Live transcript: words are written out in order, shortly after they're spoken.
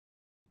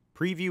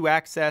Preview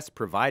access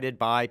provided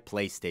by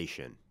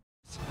PlayStation.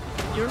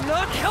 You're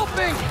not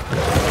helping!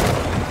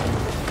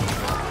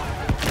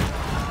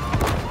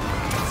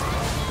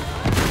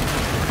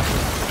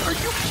 Are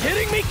you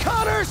kidding me,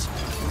 Connors?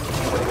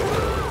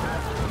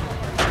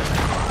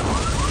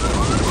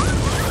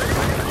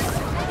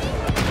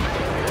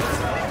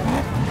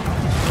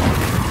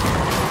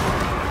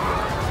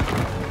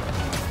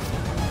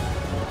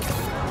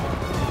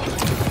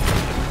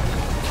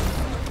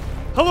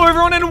 Hello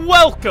everyone and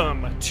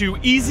welcome to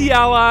Easy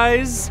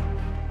Allies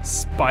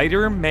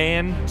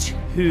Spider-Man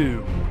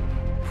 2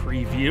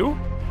 preview.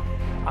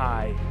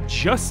 I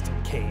just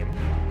came,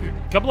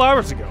 a couple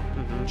hours ago,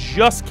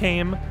 just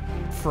came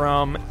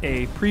from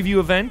a preview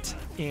event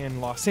in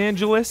Los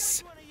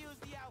Angeles.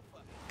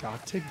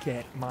 Got to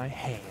get my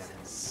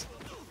hands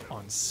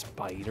on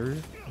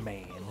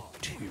Spider-Man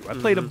 2. I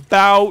played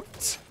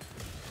about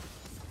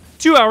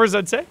 2 hours,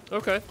 I'd say.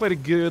 Okay. Played a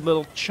good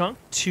little chunk,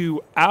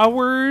 2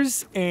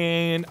 hours,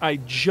 and I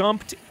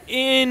jumped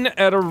in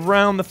at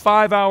around the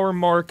 5-hour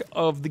mark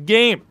of the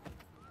game.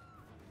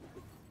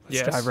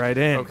 Let's dive right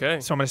in. Okay.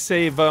 So I'm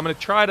gonna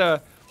try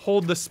to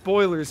hold the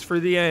spoilers for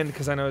the end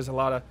because I know there's a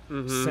lot of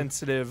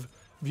sensitive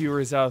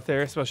viewers out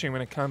there, especially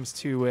when it comes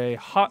to a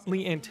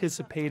hotly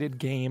anticipated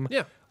game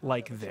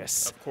like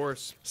this. Of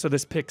course. So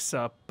this picks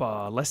up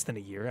less than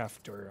a year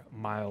after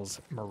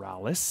Miles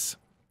Morales,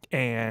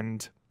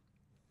 and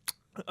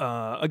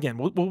again,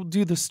 we'll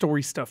do the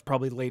story stuff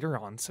probably later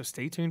on, so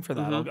stay tuned for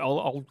that.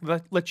 I'll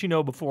let you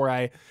know before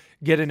I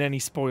get in any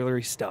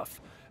spoilery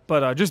stuff.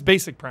 But just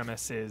basic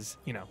premise is,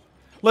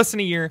 less than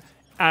a year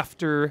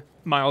after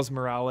Miles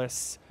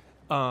Morales,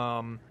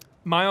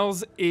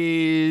 Miles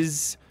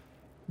is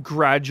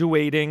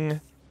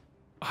graduating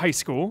high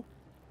school,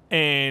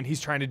 and he's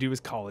trying to do his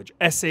college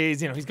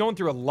essays. He's going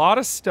through a lot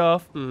of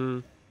stuff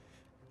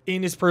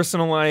in his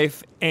personal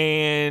life,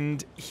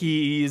 and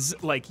he's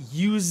like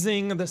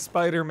using the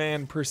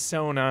Spider-Man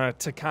persona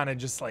to kind of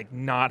just like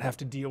not have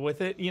to deal with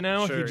it, Sure,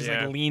 he just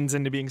like leans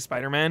into being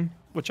Spider-Man,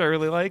 which I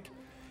really like.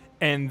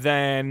 And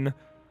then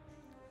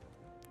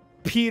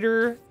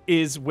Peter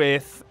is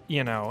with,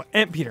 Peter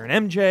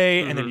and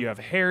MJ, and then you have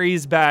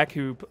Harry's back,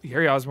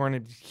 Harry Osborn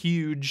had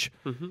huge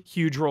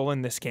role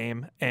in this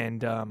game.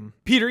 And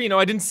Peter,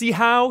 I didn't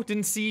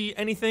see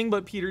anything,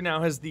 but Peter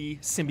now has the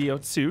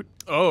symbiote suit.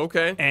 Oh,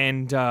 okay.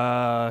 And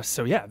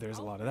so yeah, there's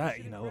a lot of that,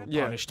 little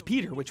punished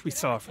Peter, which we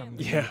saw from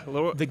the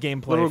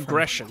gameplay. Little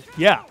aggression.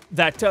 Yeah,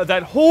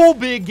 that whole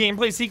big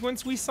gameplay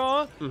sequence we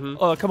saw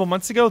a couple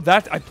months ago.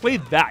 I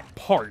played that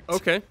part.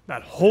 Okay.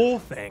 That whole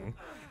thing,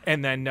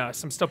 and then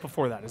some stuff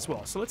before that as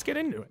well. So let's get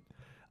into it.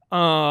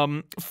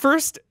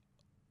 First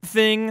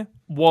thing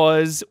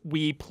was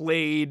we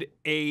played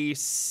a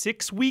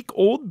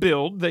 6-week-old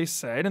build. They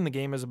said, and the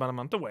game is about a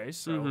month away.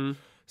 So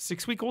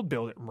 6-week-old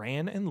build. It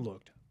ran and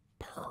looked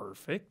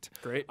perfect.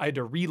 Great. I had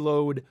to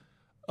reload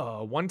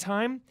one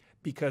time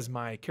because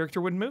my character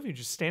wouldn't move. He was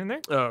just standing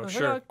there. Oh,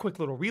 sure. Quick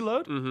little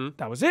reload.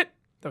 That was it.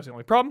 That was the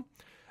only problem.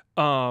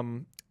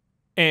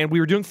 And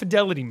we were doing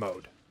fidelity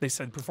mode. They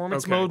said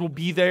performance mode will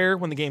be there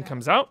when the game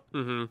comes out.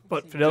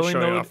 But fidelity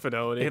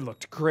mode, it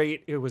looked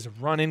great. It was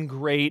running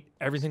great.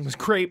 Everything was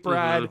great,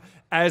 Brad.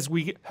 As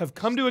we have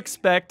come to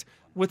expect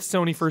with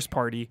Sony first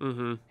party,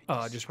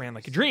 just ran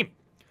like a dream.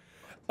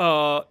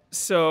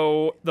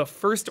 So the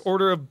first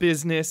order of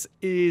business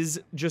is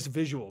just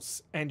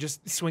visuals and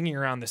just swinging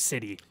around the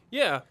city.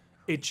 Yeah.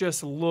 It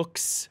just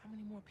looks How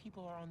many more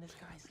people are on this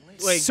guy's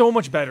list? so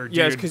much better, dude.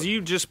 Yes, because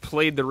you just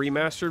played the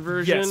remastered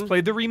version. Yes,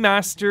 played the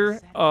remaster,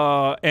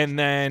 and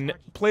then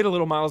played a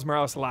little Miles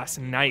Morales last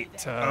night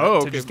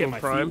to just get my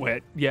feet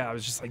wet. Yeah, I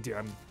was just like, dude,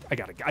 I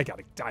gotta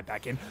dive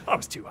back in. I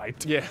was too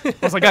hyped. Yeah. I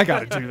was like, I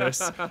gotta do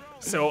this.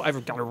 So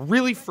I've got a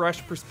really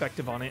fresh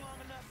perspective on it,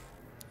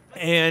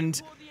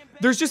 and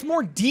there's just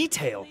more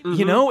detail.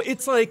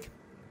 It's like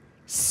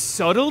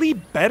subtly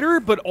better,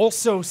 but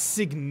also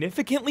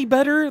significantly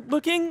better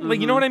looking. Like,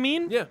 you know what I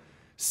mean? Yeah.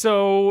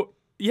 So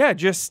yeah,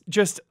 just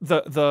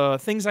the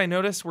things I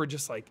noticed were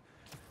just like,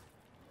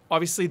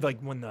 obviously, like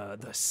when the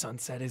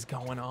sunset is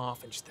going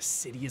off and just the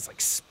city is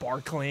like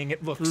sparkling.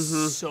 It looks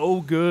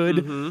so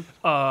good.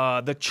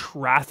 The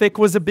traffic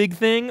was a big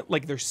thing.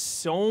 Like there's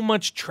so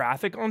much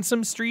traffic on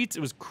some streets.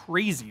 It was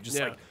crazy. Just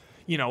like,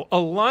 a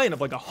line of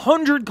like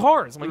 100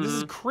 cars. I'm like, this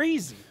is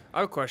crazy.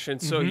 I have a question.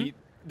 So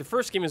the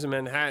first game is in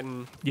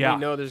Manhattan. Yeah.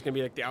 We know there's going to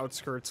be like the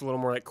outskirts, a little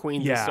more like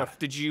Queens and stuff.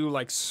 Did you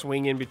like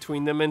swing in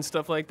between them and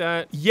stuff like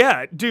that?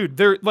 Yeah, dude,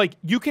 they're like,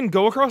 you can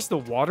go across the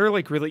water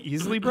like really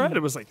easily, Brad. It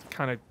was like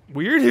kind of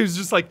weird. It was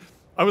just like,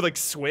 I would like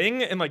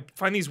swing and like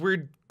find these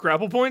weird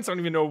grapple points. I don't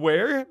even know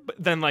where. But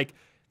then like,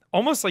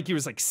 almost like he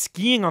was like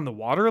skiing on the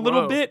water a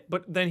little bit,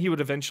 but then he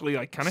would eventually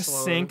like kind of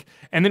sink.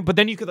 And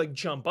then you could like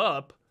jump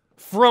up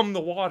from the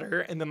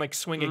water and then like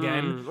swing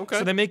again. Okay.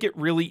 So they make it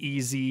really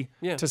easy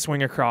to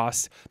swing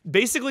across.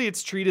 Basically,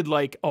 it's treated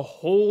like a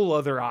whole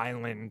other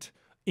island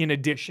in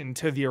addition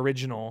to the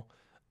original.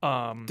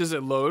 Does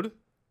it load?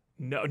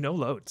 No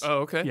loads. Oh,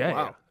 okay.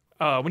 Yeah.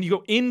 When you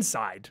go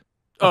inside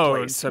a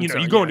place, you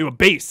you go into a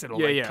base, it'll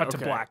cut to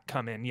black,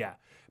 come in. Yeah.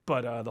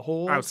 but the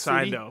whole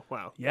Outside city, though.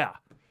 Wow. yeah.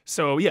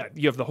 So yeah,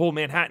 you have the whole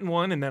Manhattan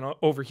one, and then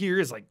over here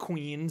is like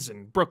Queens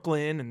and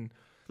Brooklyn and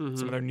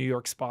some other New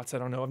York spots. I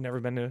don't know. I've never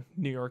been to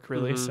New York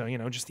really, so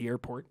just the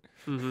airport.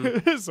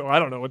 So I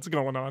don't know what's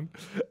going on.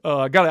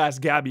 Gotta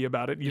ask Gabby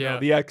about it. You know,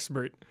 the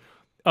expert.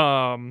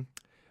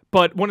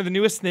 But one of the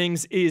newest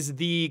things is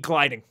the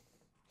gliding.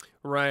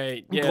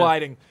 Right. Yeah.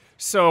 Gliding.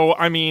 So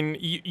I mean,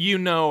 you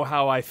know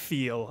how I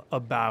feel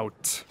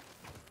about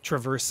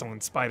traversal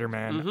in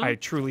Spider-Man. I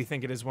truly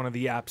think it is one of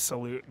the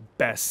absolute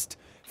best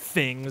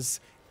things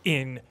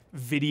in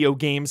video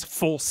games,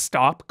 full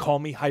stop. Call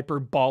me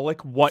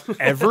hyperbolic,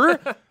 whatever.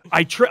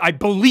 I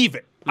believe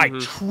it. I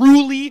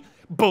truly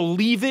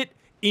believe it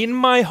in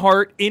my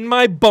heart, in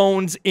my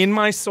bones, in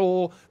my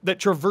soul, that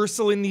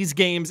traversal in these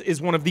games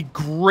is one of the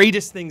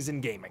greatest things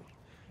in gaming.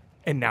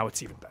 And now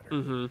it's even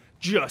better.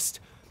 Just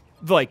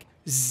like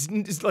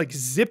zipping,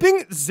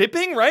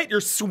 right?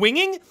 You're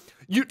swinging.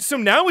 So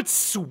now it's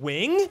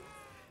swing,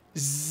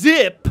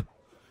 zip,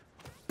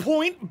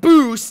 point,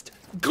 boost,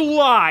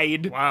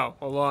 glide. Wow,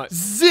 a lot.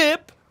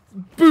 Zip,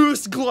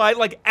 boost, glide,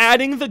 like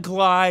adding the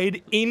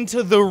glide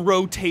into the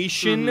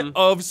rotation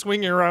of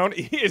swinging around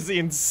is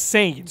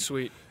insane.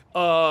 Sweet.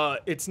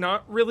 It's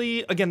not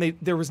really, again,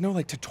 there was no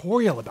like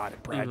tutorial about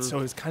it, Brad, so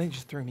it was kind of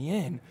just threw me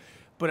in.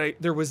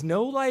 But there was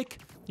no like,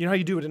 you know how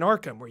you do it in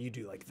Arkham where you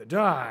do like the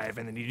dive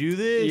and then you do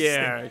this?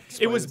 Yeah.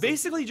 It was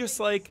basically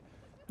just like,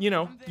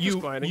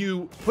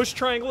 you push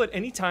triangle at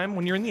any time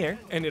when you're in the air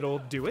and it'll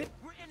do it.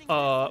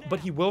 But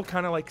he will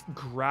kind of like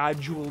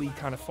gradually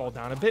kind of fall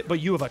down a bit, but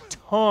you have a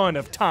ton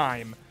of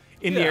time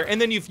in the air.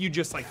 And then if you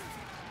just like,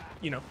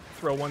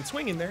 throw one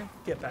swing in there,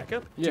 get back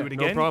up, do it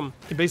again. No problem.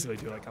 You can basically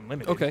do like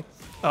unlimited. Okay.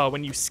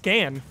 When you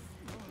scan,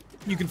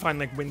 you can find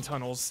like wind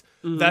tunnels.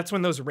 That's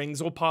when those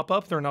rings will pop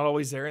up. They're not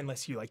always there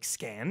unless you like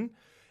scan.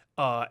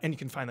 And you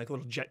can find like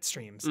little jet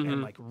streams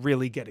and like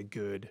really get a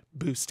good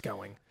boost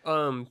going.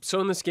 So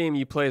in this game,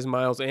 you play as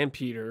Miles and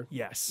Peter.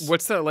 Yes.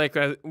 What's that like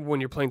when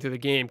you're playing through the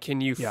game?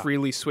 Can you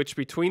freely switch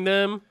between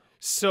them?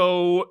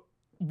 So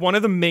one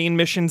of the main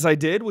missions I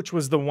did, which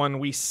was the one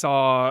we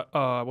saw,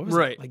 what was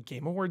it? Like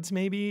Game Awards,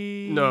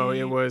 maybe? No,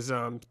 it was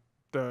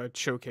the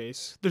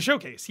showcase. The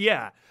showcase,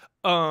 yeah.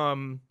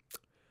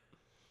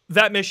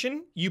 That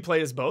mission, you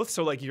play as both.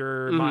 So like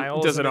your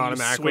Miles, does it and then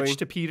automatically? you switch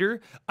to Peter.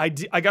 I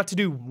got to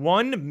do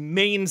one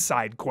main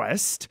side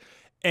quest,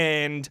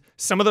 and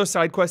some of those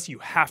side quests you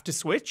have to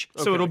switch.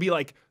 So it'll be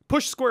like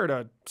push square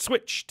to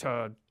switch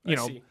to,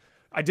 see.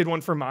 I did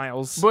one for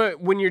Miles.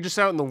 But when you're just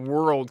out in the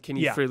world, can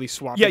you freely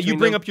swap? Yeah, you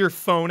bring them? up your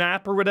phone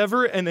app or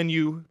whatever, and then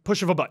you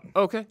push of a button.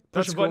 Okay,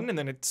 Push that's a button, and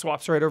then it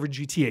swaps right over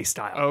GTA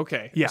style.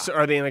 Okay. Yeah. So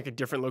are they in like a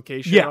different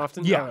location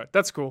often? Yeah. Oh,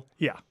 that's cool.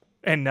 Yeah.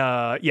 And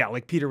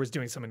like Peter was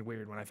doing something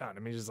weird when I found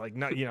him. He was like,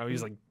 he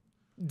was like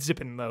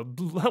zipping the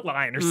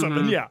line or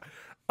something. Yeah.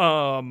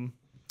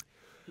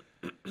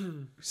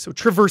 So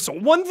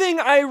traversal. One thing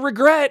I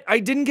regret,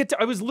 I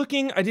was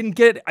looking, I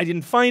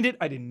didn't find it,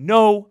 I didn't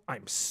know.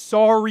 I'm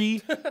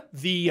sorry.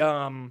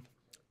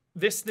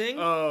 This thing.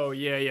 Oh,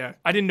 yeah.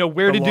 I didn't know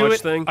where to do launch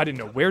it. thing? I didn't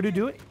know where to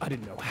do it. I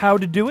didn't know how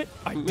to do it.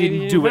 I you didn't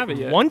didn't do have it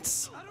it yet.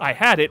 once. I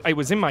had it. I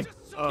was in my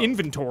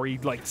inventory,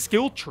 like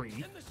skill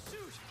tree.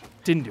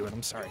 Didn't do it,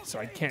 I'm sorry. So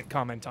I can't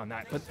comment on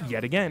that. But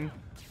yet again,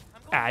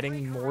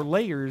 adding more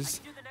layers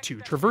to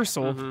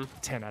traversal,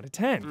 10 out of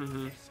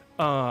 10.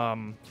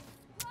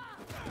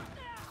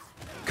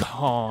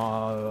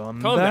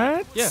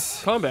 Combat? Yeah,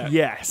 combat.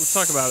 Yes. Let's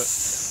talk about it.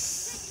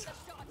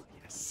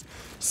 Yes.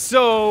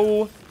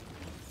 So,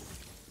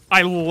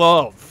 I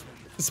love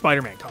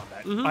Spider-Man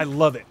combat. I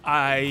love it.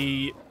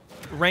 I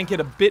rank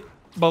it a bit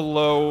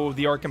below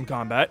the Arkham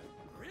combat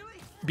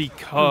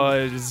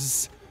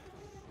because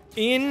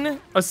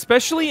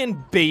especially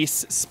in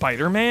base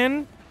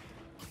Spider-Man,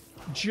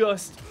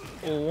 just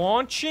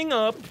launching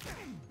up,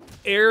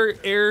 air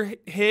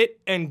hit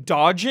and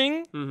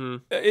dodging,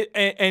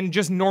 and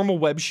just normal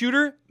web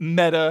shooter,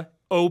 meta,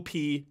 OP,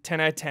 10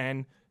 out of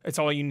 10. It's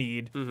all you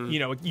need.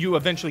 You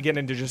eventually get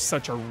into just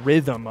such a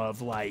rhythm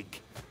of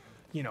like,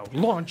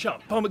 launch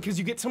up, boom, because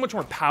you get so much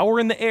more power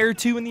in the air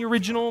too in the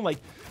original. Like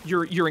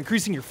you're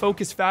increasing your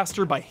focus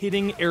faster by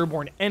hitting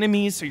airborne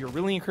enemies, so you're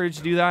really encouraged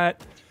to do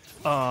that.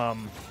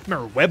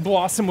 Remember Web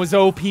Blossom was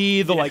OP,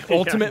 the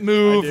ultimate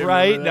move,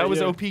 right? That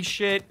was OP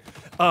shit.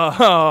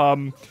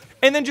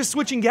 And then just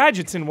switching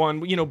gadgets in one,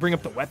 bring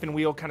up the weapon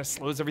wheel, kind of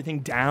slows everything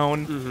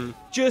down.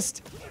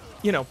 Just,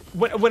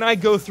 when I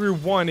go through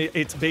one,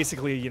 it's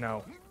basically,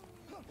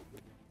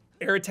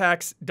 air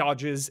attacks,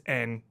 dodges,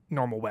 and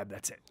normal web.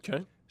 That's it.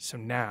 Okay. So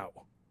now,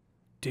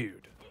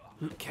 dude,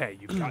 okay,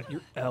 you've got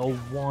your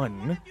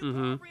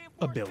L1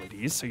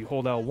 abilities. So you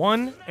hold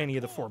L1, any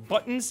of the 4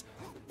 buttons.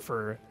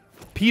 For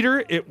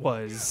Peter, it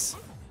was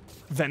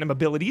Venom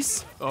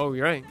abilities. Oh,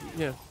 you're right.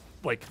 Yeah.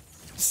 Like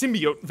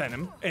symbiote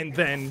Venom. And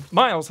then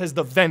Miles has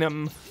the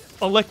Venom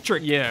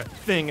electric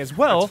thing as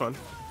well. That's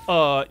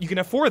fun. You can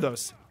have 4 of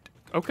those.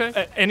 Okay.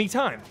 At any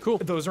time. Cool.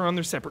 Those are on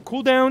their separate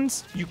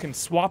cooldowns. You can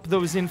swap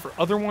those in for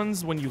other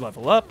ones when you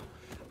level up.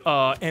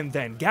 And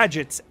then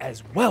gadgets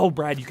as well,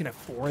 Brad. You can have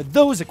 4 of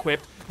those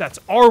equipped. That's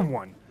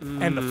R1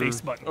 and the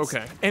face buttons.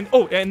 Okay.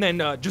 And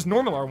then just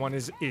normal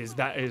R1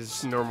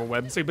 is Normal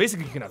web. so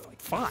basically you can have like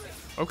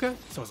 5. Okay.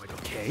 So I was like,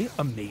 okay,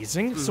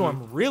 amazing. So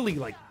I'm really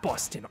like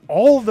busting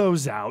all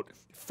those out.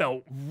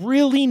 Felt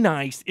really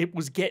nice. It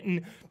was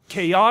getting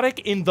chaotic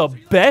in the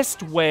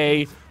best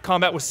way.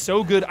 Combat was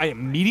so good. I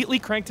immediately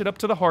cranked it up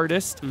to the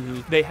hardest.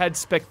 They had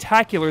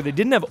spectacular. They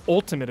didn't have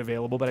ultimate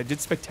available, but I did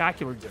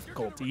spectacular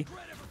difficulty.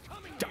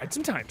 Died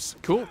sometimes.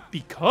 Cool.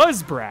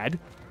 Because, Brad.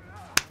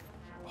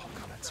 Oh,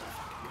 God, that's so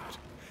fucking good.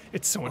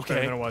 It's so much better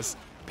Okay. than it was.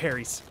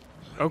 Parries.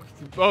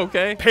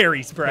 Okay.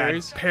 Parries, Brad.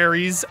 Parries?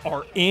 Parries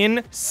are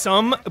in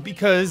some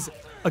because,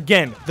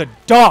 again, the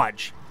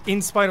dodge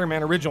in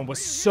Spider-Man Original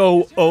was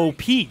so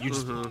OP. You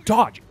just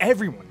dodge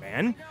everyone,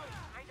 man.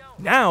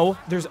 Now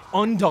there's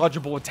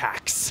undodgeable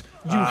attacks.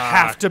 You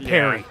have to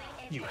parry. yeah.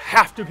 You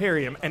have to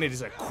parry him, and it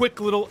is a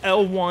quick little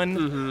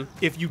L1.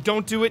 If you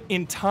don't do it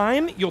in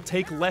time, you'll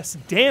take less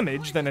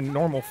damage than a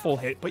normal full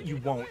hit, but you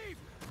won't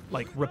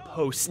like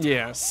riposte,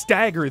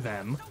 stagger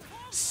them.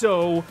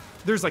 So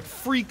there's like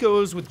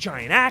freakos with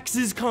giant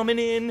axes coming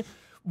in.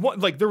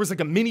 Like there was like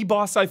a mini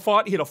boss I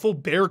fought. He had a full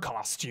bear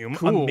costume.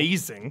 Cool.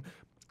 Amazing.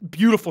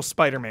 Beautiful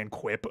Spider-Man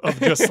quip of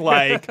just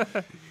like,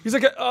 he's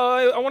like,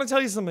 I want to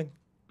tell you something.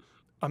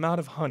 I'm out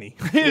of honey.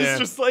 It's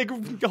just like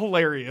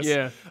hilarious.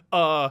 Yeah.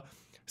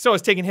 So I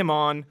was taking him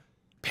on.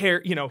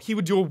 He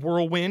would do a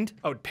whirlwind.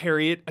 I would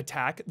parry it,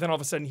 attack. Then all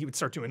of a sudden he would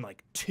start doing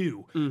like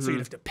 2. So you'd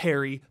have to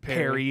parry.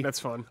 That's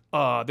fun.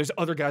 There's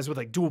other guys with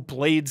like dual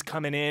blades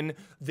coming in.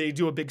 They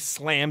do a big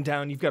slam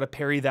down. You've got to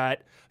parry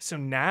that. So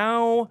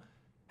now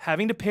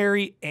having to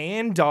parry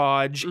and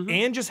dodge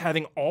and just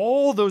having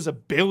all those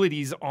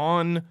abilities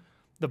on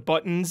the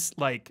buttons,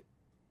 like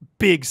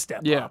big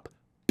step up.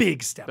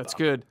 Big step up. That's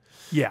good.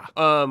 Yeah.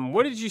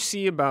 What did you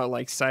see about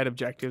like side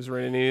objectives? Were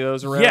any of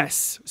those around?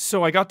 Yes.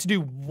 So I got to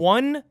do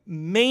one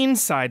main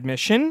side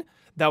mission.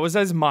 That was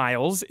as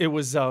Miles. It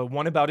was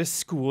one about his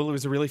school. It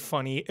was really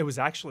funny. It was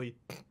actually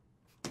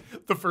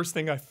the first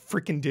thing I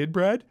freaking did,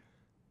 Brad.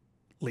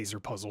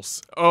 Laser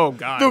puzzles. Oh,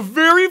 God. The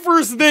very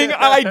first thing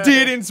I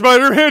did in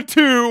Spider-Man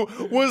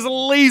 2 was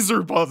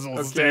laser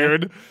puzzles,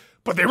 dude.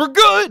 But they were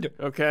good.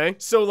 Okay.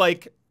 So,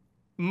 like,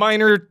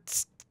 minor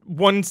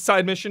one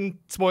side mission,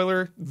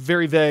 spoiler,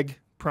 very vague,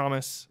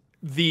 promise.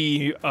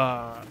 The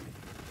a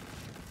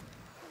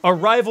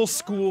rival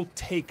school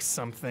takes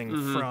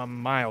something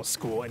from Miles'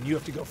 school, and you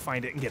have to go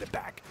find it and get it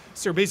back.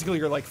 So basically,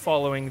 you're like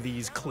following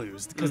these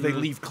clues because they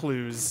leave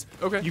clues.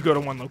 Okay. You go to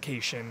one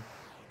location,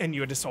 and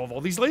you had to solve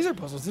all these laser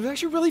puzzles. It was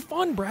actually really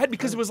fun, Brad,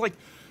 because it was like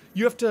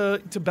you have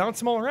to bounce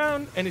them all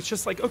around, and it's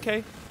just like,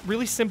 okay,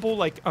 really simple.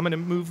 Like I'm gonna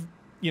move,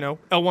 L1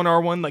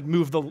 R1, like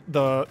move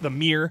the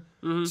mirror,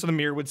 so the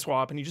mirror would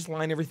swap, and you just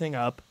line everything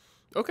up.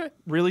 Okay.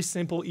 Really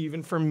simple,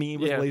 even for me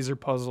with laser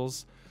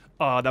puzzles.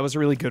 That was a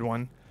really good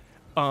one.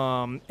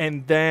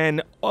 And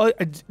then I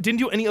didn't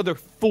do any other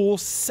full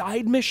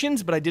side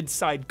missions, but I did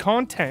side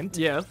content.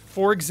 Yeah.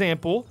 For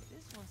example,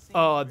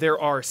 there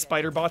are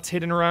spider bots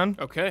hidden around.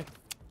 Okay.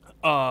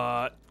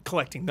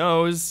 Collecting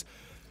those.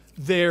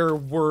 There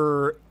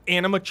were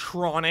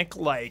animatronic,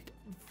 like,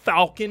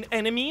 falcon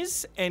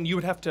enemies, and you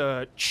would have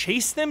to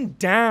chase them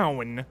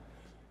down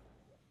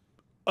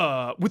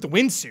with the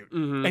windsuit,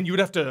 and you would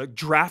have to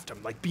draft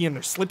them, like be in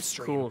their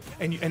slipstream. Cool.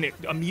 And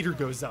a meter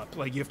goes up.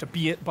 Like you have to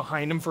be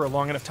behind them for a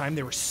long enough time.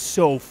 They were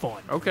so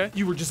fun. Okay.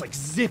 You were just like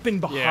zipping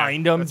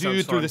behind them, that sounds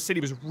dude, through fun. the city.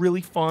 It was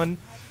really fun.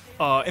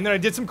 And then I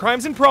did some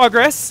Crimes in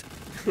Progress.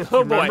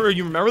 Oh, boy.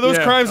 You remember those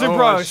Crimes in I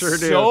Progress? sure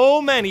do.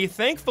 So many.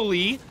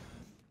 Thankfully,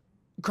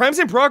 Crimes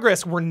in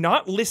Progress were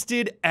not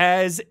listed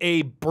as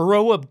a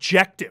borough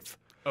objective.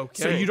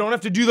 Okay. So you don't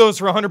have to do those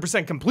for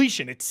 100%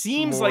 completion. It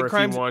seems More like if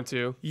Crimes... you want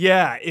to.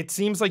 Yeah, it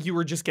seems like you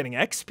were just getting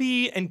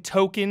XP and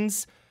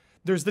tokens.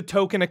 There's the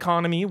token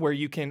economy where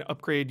you can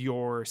upgrade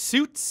your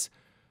suits,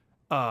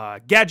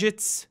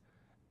 gadgets,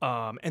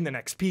 and then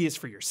XP is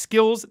for your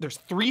skills. There's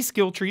 3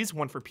 skill trees,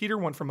 one for Peter,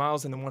 one for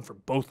Miles, and then one for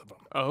both of them.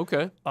 Oh,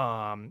 okay.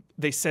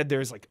 They said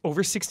there's like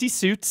over 60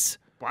 suits.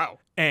 Wow.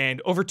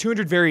 And over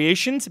 200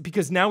 variations,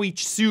 because now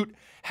each suit,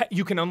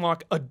 you can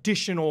unlock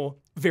additional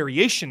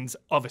variations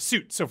of a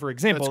suit. So for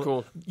example, That's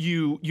cool.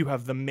 you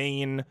have the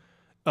main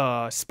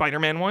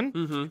Spider-Man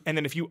one, and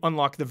then if you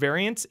unlock the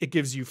variants, it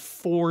gives you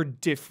 4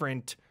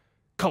 different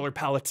color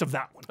palettes of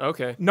that one.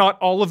 Okay. Not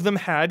all of them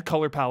had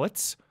color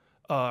palettes.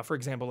 For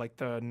example, like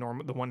the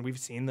one we've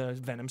seen, the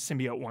Venom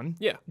symbiote one.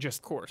 Yeah, just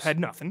of course. had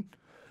nothing.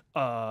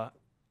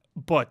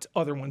 But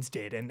other ones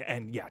did,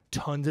 and yeah,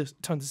 tons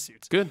of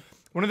suits. Good.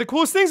 One of the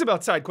coolest things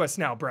about side quests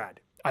now,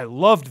 Brad, I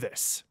loved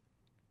this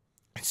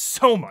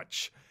so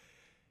much.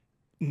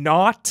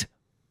 Not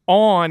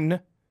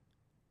on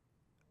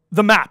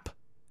the map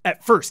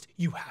at first.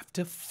 You have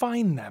to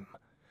find them.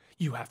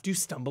 You have to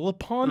stumble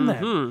upon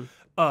them.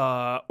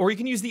 Or you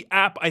can use the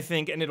app, I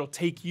think, and it'll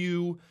take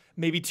you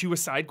maybe to a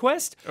side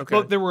quest. Okay.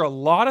 But there were a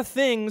lot of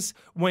things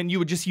when you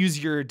would just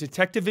use your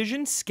detective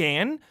vision,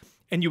 scan,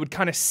 and you would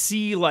kind of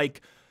see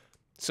like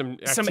some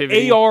some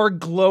activity. AR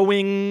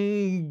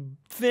glowing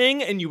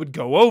thing, and you would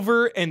go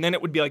over, and then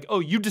it would be like, oh,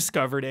 you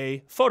discovered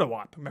a photo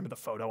op. Remember the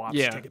photo ops?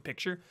 Yeah. Take a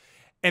picture.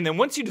 And then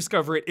once you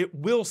discover it, it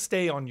will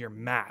stay on your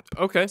map.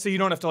 Okay. So you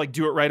don't have to like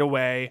do it right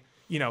away.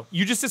 You know,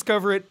 you just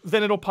discover it,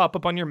 then it'll pop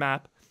up on your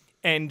map.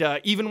 And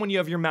even when you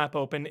have your map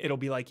open, it'll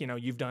be like, you know,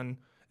 you've done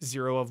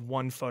 0 of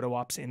 1 photo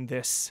ops in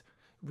this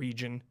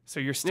region. So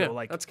you're still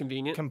like that's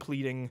convenient.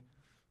 completing,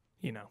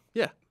 you know,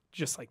 Yeah.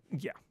 just like,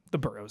 the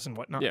burrows and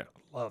whatnot. Yeah.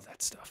 Love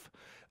that stuff.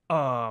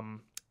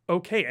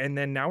 Okay, and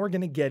then now we're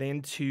gonna get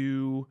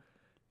into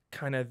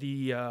kind of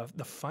the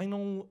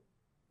final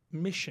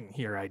mission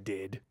here I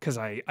did, because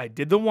I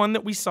did the one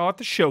that we saw at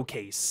the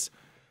showcase,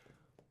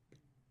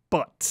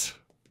 but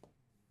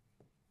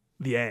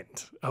the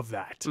end of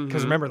that,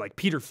 because remember, like,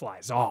 Peter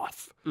flies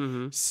off.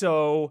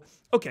 So,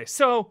 okay,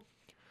 so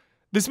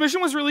this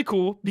mission was really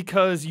cool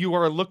because you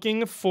are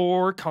looking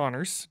for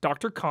Connors,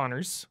 Dr.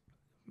 Connors.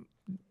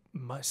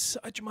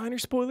 Such minor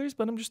spoilers,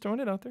 but I'm just throwing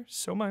it out there.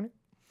 So minor.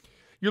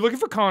 You're looking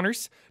for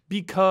Connors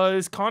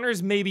because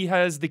Connors maybe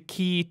has the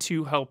key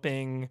to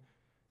helping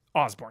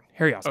Osborn,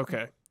 Harry Osborn.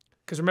 Okay.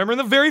 Because remember in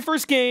the very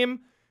first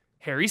game,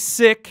 Harry's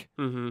sick,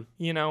 Mm-hmm.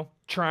 you know,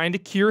 trying to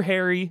cure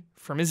Harry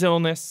from his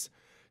illness.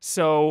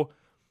 So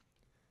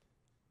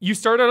you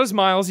start out as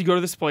Miles, you go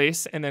to this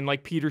place, and then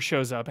like Peter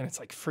shows up, and it's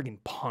like friggin'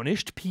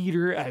 punished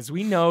Peter. As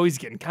we know, he's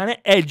getting kind of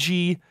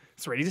edgy.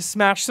 He's ready to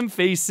smash some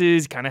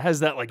faces. Kind of has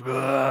that like,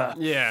 ugh,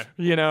 Yeah.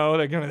 you know,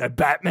 like kind of that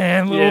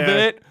Batman little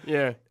bit.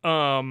 Yeah.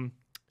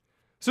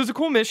 So it's a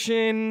cool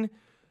mission.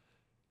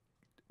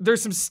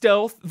 There's some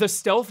stealth. The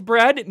stealth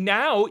bread.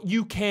 Now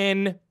you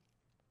can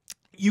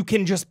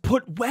just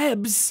put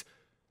webs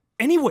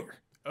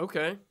anywhere.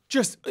 Okay.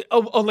 Just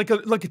like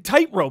a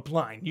tightrope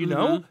line, you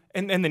know,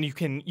 and then you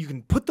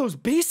can put those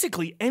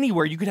basically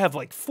anywhere. You could have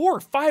like 4 or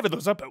 5 of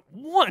those up at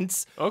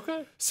once.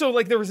 Okay. So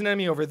like there was an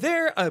enemy over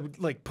there. I would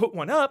like put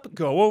one up,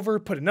 go over,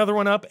 put another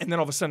one up, and then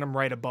all of a sudden I'm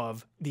right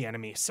above the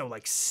enemy. So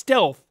like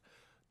stealth,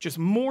 just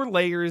more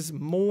layers,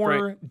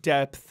 more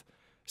depth.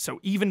 So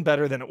even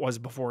better than it was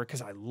before,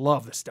 because I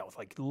love the stealth.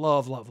 Like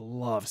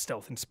love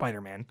stealth in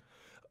Spider-Man.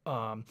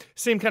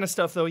 Same kind of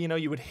stuff though. You know,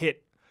 you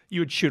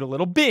would shoot a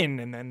little bin,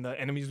 and then the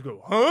enemies would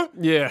go, huh?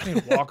 Yeah.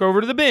 And walk over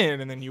to the bin,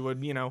 and then you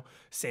would, you know,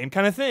 same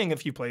kind of thing.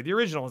 If you played the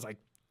original, it's like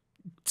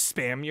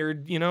spam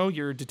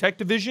your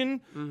detective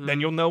vision.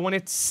 Then you'll know when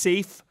it's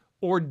safe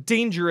or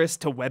dangerous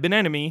to web an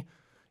enemy.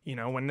 You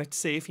know, when it's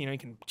safe, you know, you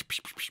can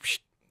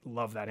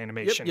love that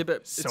animation. Yep.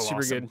 It's So super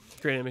awesome. good.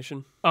 Great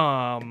animation.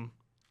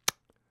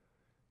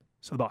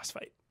 So the boss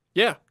fight.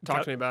 Yeah.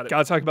 Talk to me about it.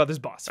 Gotta talk about this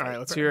boss fight. All right,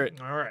 let's hear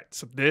it. All right,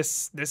 so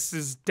this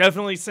is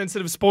definitely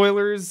sensitive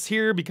spoilers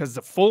here because it's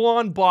a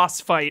full-on boss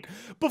fight.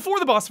 Before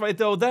the boss fight,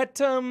 though, that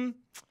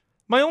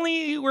my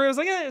only where I was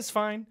like, it's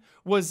fine,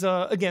 was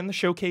again the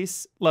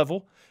showcase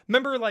level.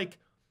 Remember, like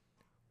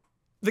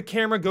the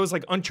camera goes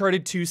like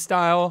Uncharted 2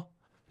 style.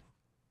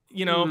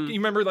 You know, you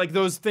remember like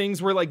those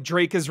things where like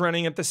Drake is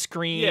running at the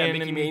screen. Yeah,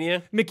 Mickey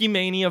Mania. Mickey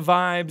Mania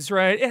vibes,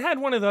 right? It had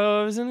one of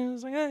those, and it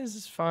was like, this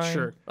is fine.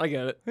 Sure. I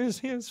get it.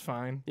 It's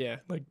fine. Yeah.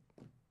 Like,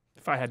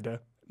 if I had to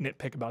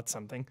nitpick about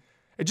something,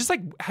 it just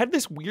like had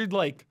this weird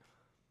like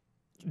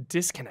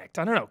disconnect.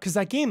 I don't know, because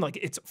that game, like,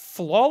 it's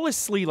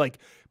flawlessly like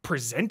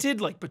presented,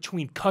 like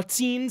between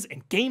cutscenes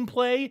and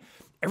gameplay.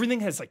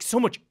 Everything has like so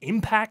much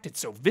impact.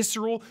 It's so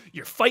visceral.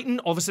 You're fighting,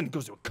 all of a sudden it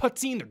goes to a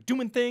cutscene. They're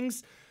doing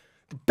things.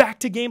 Back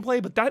to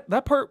gameplay, but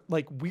that part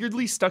like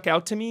weirdly stuck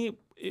out to me.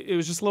 It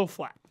was just a little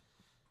flat.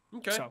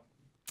 Okay. So,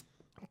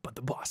 but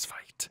the boss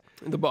fight.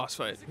 The boss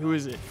fight. Who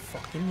is it?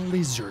 Fucking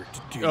lizard,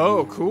 dude.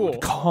 Oh, cool.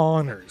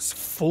 Connors,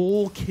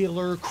 full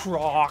killer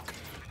croc,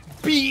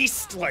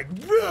 beast, like,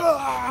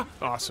 rah!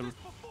 Awesome.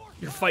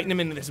 You're fighting him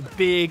in this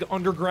big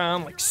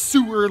underground, like,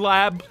 sewer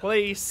lab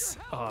place,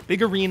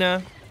 big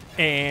arena,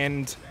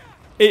 and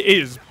it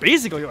is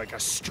basically like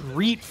a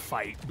street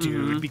fight,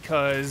 dude,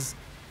 because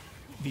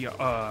the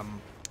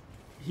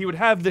he would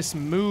have this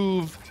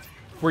move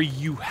where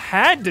you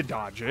had to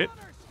dodge it.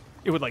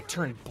 It would like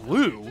turn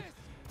blue,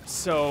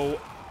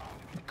 so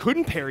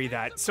couldn't parry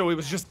that. So it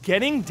was just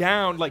getting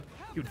down. Like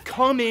he would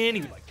come in,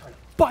 he would like try to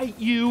bite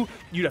you.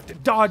 You'd have to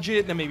dodge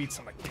it, then maybe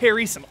some like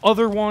parry some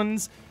other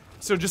ones.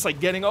 So just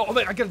like getting, oh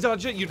man, I gotta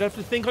dodge it. You'd have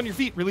to think on your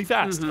feet really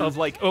fast of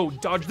like, oh,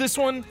 dodge this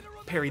one,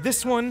 parry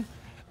this one.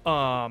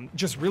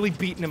 Just really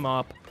beating him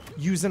up.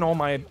 Using all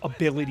my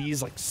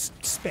abilities, like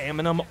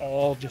spamming them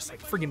all, just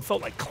like friggin'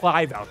 felt like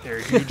Clive out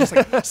there, dude. Just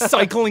like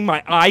cycling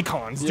my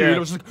icons, dude. Yeah. It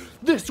was like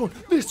this one,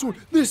 this one,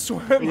 this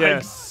one. Yeah.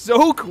 Like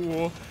so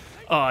cool.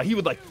 He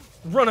would like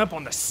run up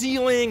on the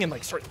ceiling and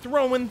like start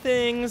throwing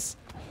things.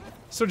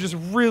 So just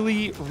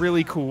really,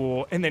 really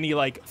cool. And then he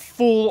like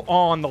full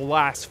on the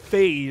last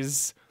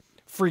phase,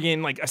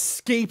 friggin' like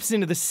escapes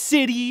into the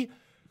city,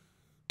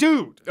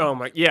 dude. Oh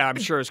my, yeah, I'm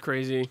sure it's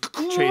crazy.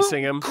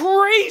 Chasing him.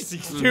 Crazy,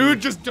 dude.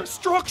 Just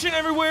destruction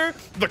everywhere.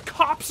 The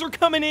cops are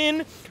coming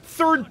in.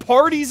 Third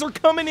parties are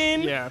coming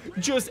in. Yeah.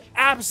 Just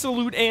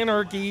absolute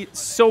anarchy.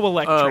 So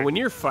electric. When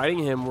you're fighting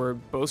him, were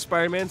both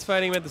Spider-Mans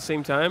fighting him at the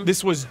same time?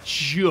 This was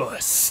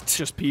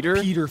just Peter?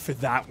 Peter for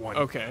that one.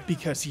 Okay.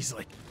 Because he's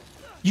like,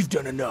 you've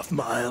done enough,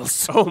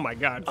 Miles. Oh my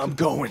god. I'm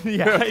going.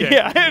 Yeah, Okay.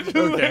 yeah. I had to,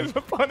 Okay. I had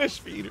to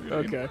punish Peter. Dude.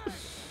 Okay.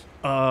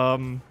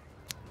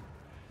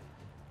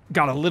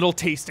 Got a little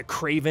taste of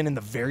Craven in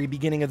the very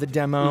beginning of the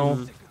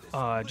demo.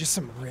 Just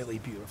some really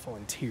beautiful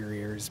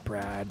interiors,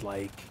 Brad.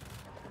 Like,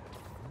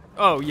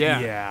 Oh yeah.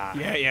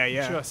 yeah.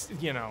 Yeah. Just,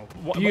 you know,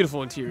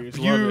 Beautiful interiors.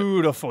 Love it.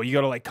 beautiful. You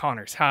go to like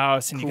Connor's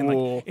house and you can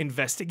Cool. like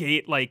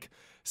investigate like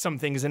some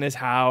things in his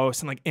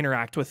house and like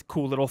interact with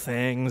cool little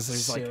things.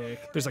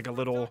 Sick. There's like a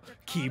little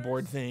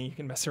keyboard thing you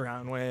can mess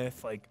around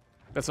with. Like,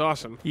 That's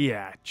awesome.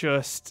 yeah,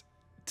 just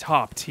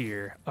top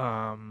tier.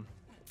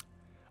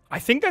 I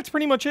think that's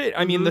pretty much it.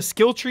 I mean, the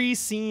skill tree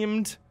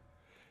seemed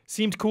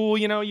cool.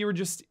 You know, you were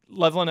just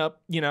leveling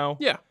up. You know,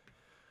 Yeah.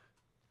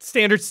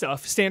 standard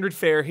stuff, standard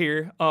fare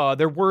here.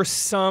 There were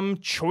some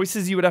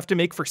choices you would have to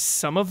make for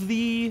some of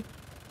the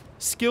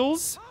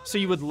skills. So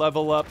you would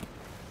level up,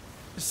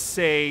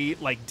 say,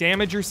 like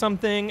damage or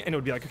something, and it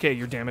would be like, okay,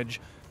 your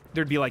damage.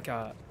 There'd be like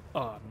a,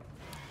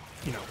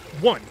 you know,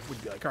 one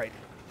would be like, all right,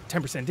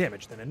 10%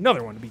 damage. Then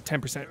another one would be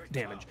 10%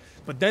 damage.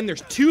 But then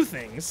there's two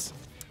things,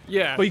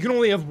 Yeah. but you can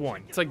only have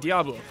one. It's like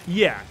Diablo.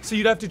 Yeah, so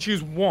you'd have to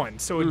choose one.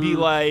 So it'd be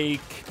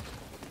like,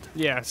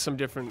 Yeah, some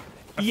different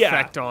yeah,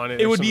 effect on it.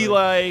 It or would be something.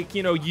 like,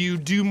 you know, you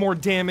do more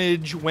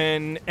damage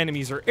when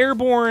enemies are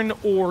airborne,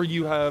 or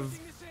you have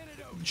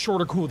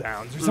shorter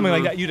cooldowns, or something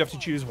like that. You'd have to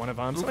choose one of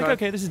them. So like, Okay.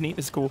 okay, this is neat,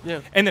 this is cool. Yeah.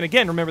 And then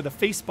again, remember the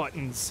face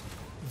buttons,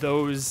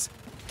 those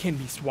can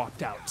be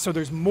swapped out. So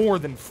there's more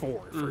than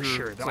 4 for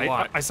sure. It's a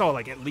lot. I saw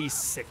like at least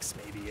 6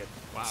 maybe.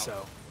 Wow.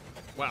 So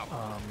Wow.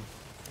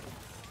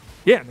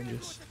 yeah, and then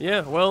just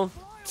Yeah, well,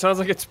 sounds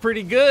like it's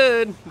pretty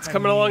good. It's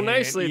coming along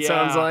nicely, it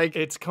sounds like.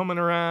 it's coming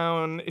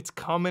around. It's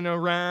coming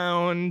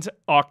around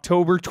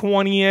October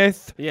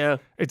 20th. Yeah.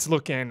 It's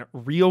looking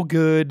real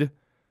good.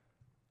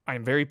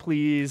 I'm very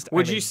pleased.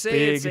 Would I'm you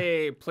say it's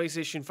big- a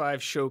PlayStation 5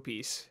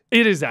 showpiece?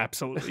 It is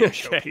absolutely a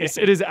showpiece.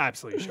 It is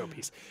absolutely a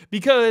showpiece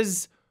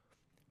because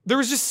there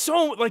was just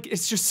so like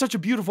it's just such a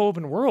beautiful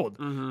open world.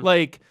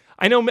 Like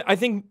I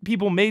think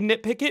people may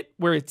nitpick it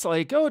where it's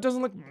like, oh, it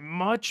doesn't look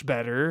much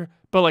better,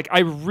 but like I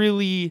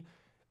really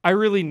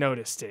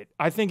noticed it.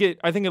 I think it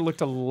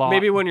looked a lot.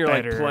 Maybe when you're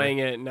better. like playing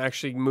it and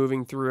actually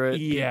moving through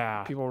it,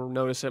 Yeah. people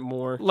notice it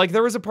more. Like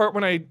there was a part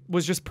when I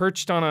was just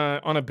perched on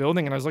a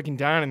building and I was looking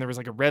down and there was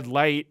like a red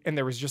light and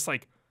there was just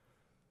like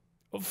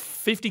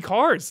 50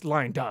 cars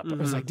lined up. I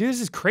was like, dude, this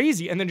is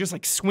crazy. And then just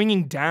like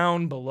swinging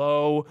down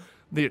below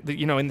the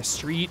you know, in the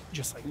street,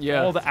 just like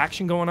Yeah. all the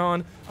action going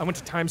on. I went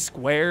to Times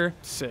Square.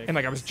 Sick. And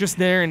like I was just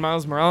there in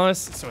Miles Morales,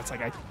 so it's like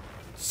I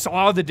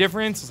saw the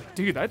difference. I was like,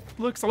 dude, that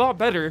looks a lot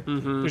better.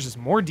 There's just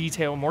more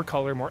detail, more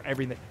color, more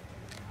everything.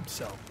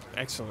 So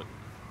Excellent.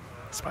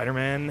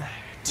 Spider-Man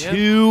Yeah.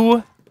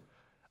 2.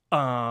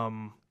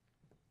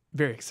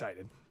 Very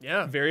excited.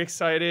 Yeah. Very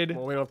excited.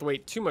 Well, we don't have to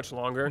wait too much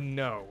longer.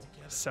 No.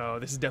 So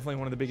this is definitely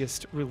one of the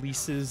biggest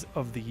releases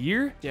of the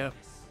year. Yeah.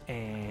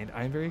 And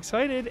I'm very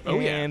excited. Oh,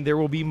 yeah. And there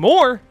will be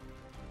more,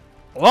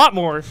 a lot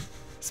more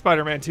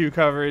Spider-Man 2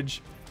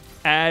 coverage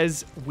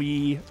as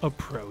we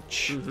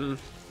approach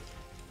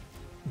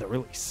the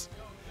release.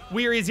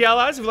 We are Easy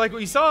Allies. If you like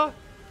what you saw,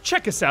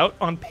 check us out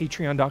on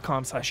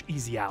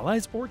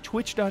patreon.com/easyallies or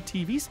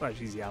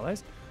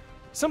twitch.tv/easyallies.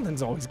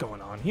 Something's always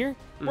going on here.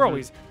 We're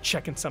always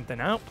checking something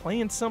out,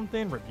 playing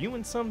something,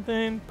 reviewing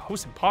something,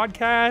 posting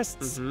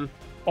podcasts,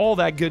 all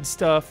that good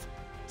stuff.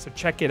 So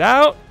check it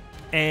out.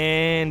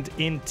 And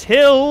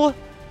until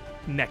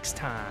next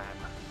time,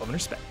 love and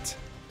respect.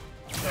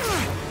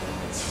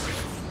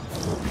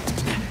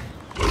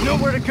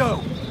 Nowhere to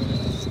go.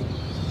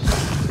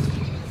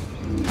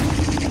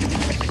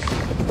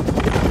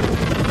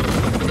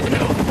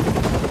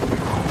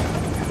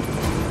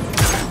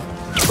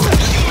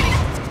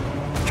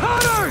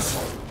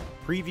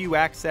 Preview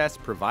access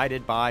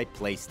provided by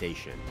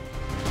PlayStation.